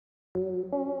With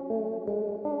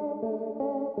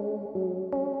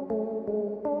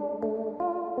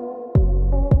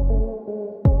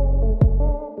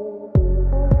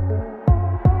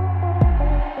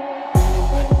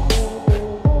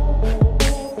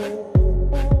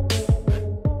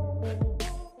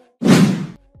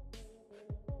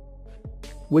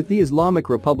the Islamic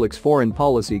Republic's foreign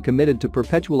policy committed to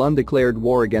perpetual undeclared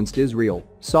war against Israel,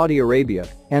 Saudi Arabia,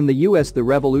 and the US, the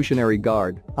Revolutionary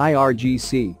Guard,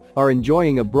 IRGC, are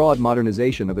enjoying a broad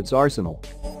modernization of its arsenal.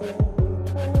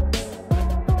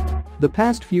 The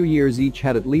past few years each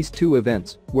had at least two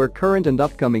events where current and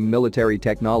upcoming military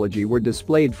technology were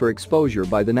displayed for exposure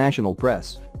by the national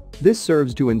press. This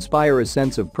serves to inspire a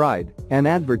sense of pride and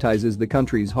advertises the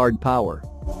country's hard power.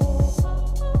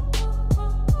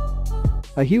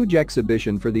 A huge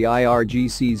exhibition for the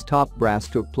IRGC's top brass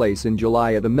took place in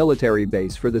July at a military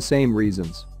base for the same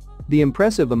reasons. The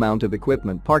impressive amount of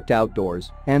equipment parked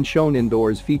outdoors and shown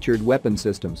indoors featured weapon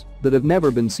systems that have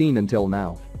never been seen until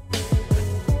now.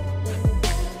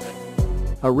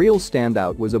 A real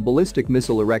standout was a ballistic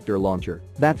missile erector-launcher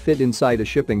that fit inside a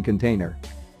shipping container.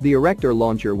 The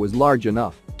erector-launcher was large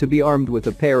enough to be armed with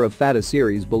a pair of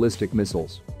Fateh-series ballistic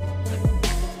missiles.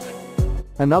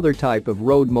 Another type of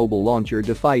road mobile launcher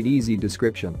defied easy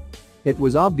description. It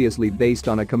was obviously based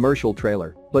on a commercial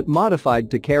trailer, but modified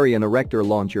to carry an erector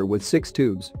launcher with 6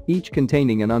 tubes, each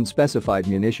containing an unspecified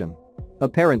munition.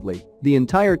 Apparently, the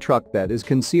entire truck bed is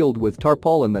concealed with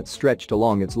tarpaulin that's stretched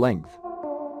along its length.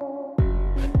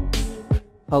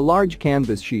 A large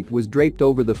canvas sheet was draped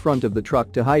over the front of the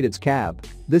truck to hide its cab.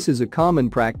 This is a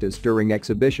common practice during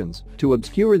exhibitions to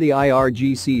obscure the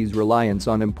IRGC's reliance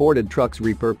on imported trucks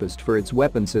repurposed for its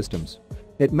weapon systems.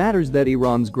 It matters that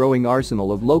Iran's growing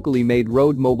arsenal of locally made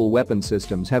road mobile weapon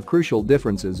systems have crucial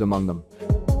differences among them.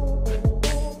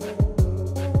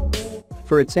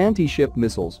 For its anti-ship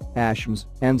missiles, ASHMs,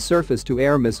 and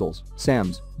surface-to-air missiles,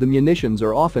 SAMs, the munitions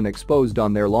are often exposed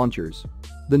on their launchers.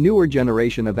 The newer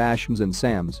generation of ASHMs and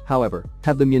SAMs, however,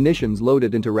 have the munitions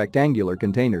loaded into rectangular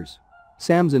containers.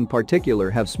 SAMs in particular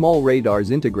have small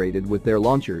radars integrated with their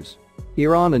launchers.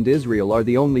 Iran and Israel are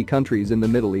the only countries in the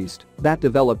Middle East that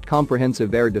developed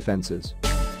comprehensive air defenses.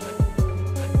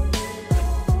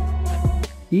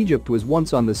 Egypt was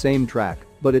once on the same track,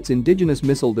 but its indigenous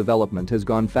missile development has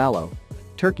gone fallow.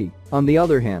 Turkey, on the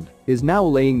other hand, is now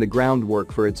laying the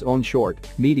groundwork for its own short,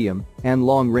 medium, and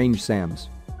long-range SAMs.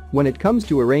 When it comes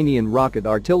to Iranian rocket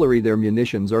artillery, their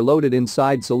munitions are loaded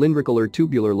inside cylindrical or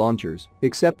tubular launchers,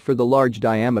 except for the large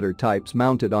diameter types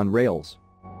mounted on rails.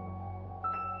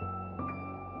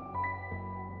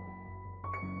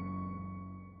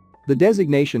 The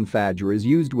designation Fajr is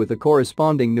used with a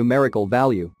corresponding numerical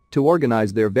value to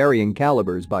organize their varying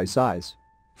calibers by size.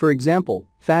 For example,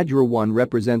 Fajr 1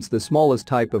 represents the smallest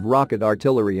type of rocket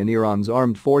artillery in Iran's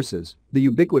armed forces, the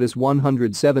ubiquitous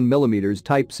 107mm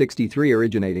Type 63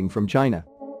 originating from China.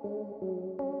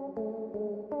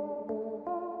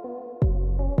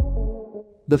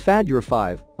 The Fajr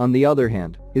 5, on the other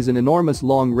hand, is an enormous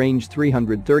long-range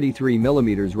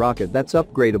 333mm rocket that's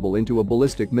upgradable into a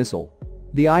ballistic missile.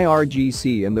 The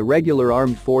IRGC and the regular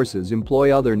armed forces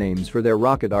employ other names for their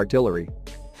rocket artillery.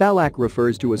 Falak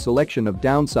refers to a selection of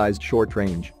downsized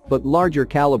short-range, but larger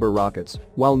caliber rockets,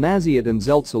 while Naziat and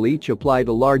Zeltsel each apply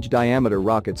to large diameter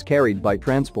rockets carried by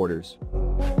transporters.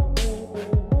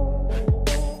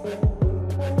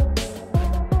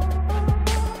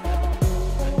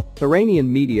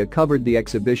 Iranian media covered the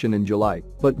exhibition in July,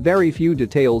 but very few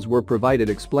details were provided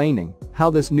explaining how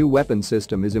this new weapon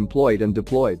system is employed and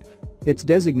deployed. Its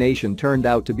designation turned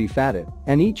out to be Fateh,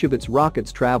 and each of its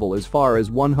rockets travel as far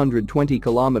as 120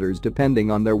 kilometers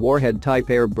depending on their warhead type: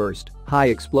 air burst, high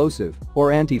explosive,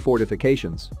 or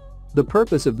anti-fortifications. The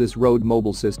purpose of this road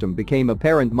mobile system became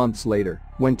apparent months later,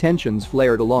 when tensions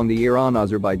flared along the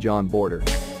Iran-Azerbaijan border.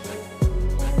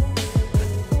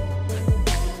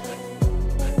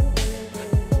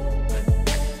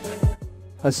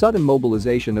 A sudden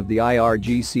mobilization of the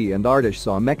IRGC and Artish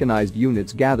saw mechanized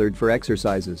units gathered for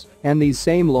exercises, and these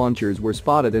same launchers were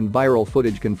spotted in viral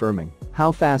footage confirming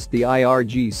how fast the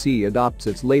IRGC adopts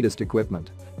its latest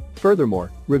equipment.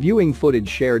 Furthermore, reviewing footage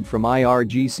shared from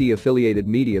IRGC-affiliated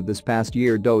media this past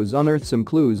year does unearth some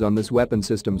clues on this weapon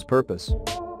system's purpose.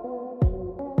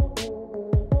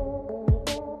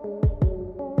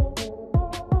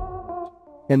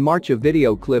 In March, a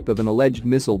video clip of an alleged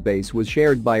missile base was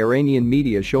shared by Iranian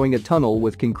media showing a tunnel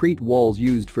with concrete walls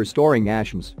used for storing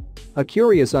ASHMs. A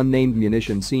curious unnamed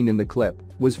munition seen in the clip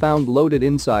was found loaded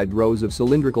inside rows of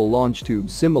cylindrical launch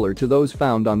tubes similar to those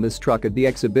found on this truck at the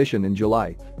exhibition in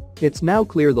July. It's now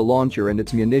clear the launcher and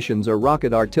its munitions are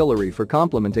rocket artillery for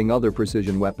complementing other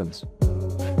precision weapons.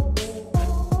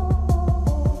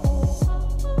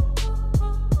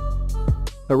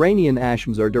 Iranian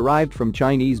ASHMs are derived from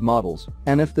Chinese models,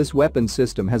 and if this weapon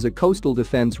system has a coastal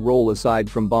defense role aside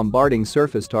from bombarding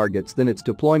surface targets, then its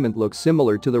deployment looks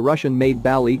similar to the Russian-made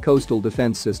Bally coastal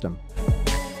defense system.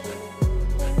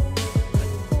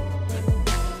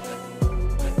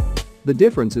 The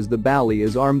difference is the Bally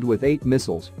is armed with 8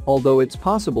 missiles, although it's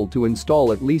possible to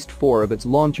install at least 4 of its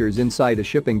launchers inside a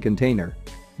shipping container.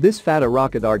 This Fateh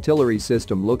rocket artillery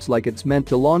system looks like it's meant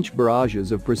to launch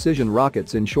barrages of precision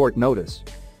rockets in short notice.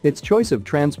 Its choice of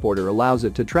transporter allows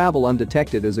it to travel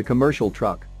undetected as a commercial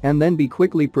truck and then be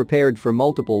quickly prepared for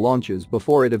multiple launches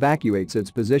before it evacuates its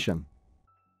position.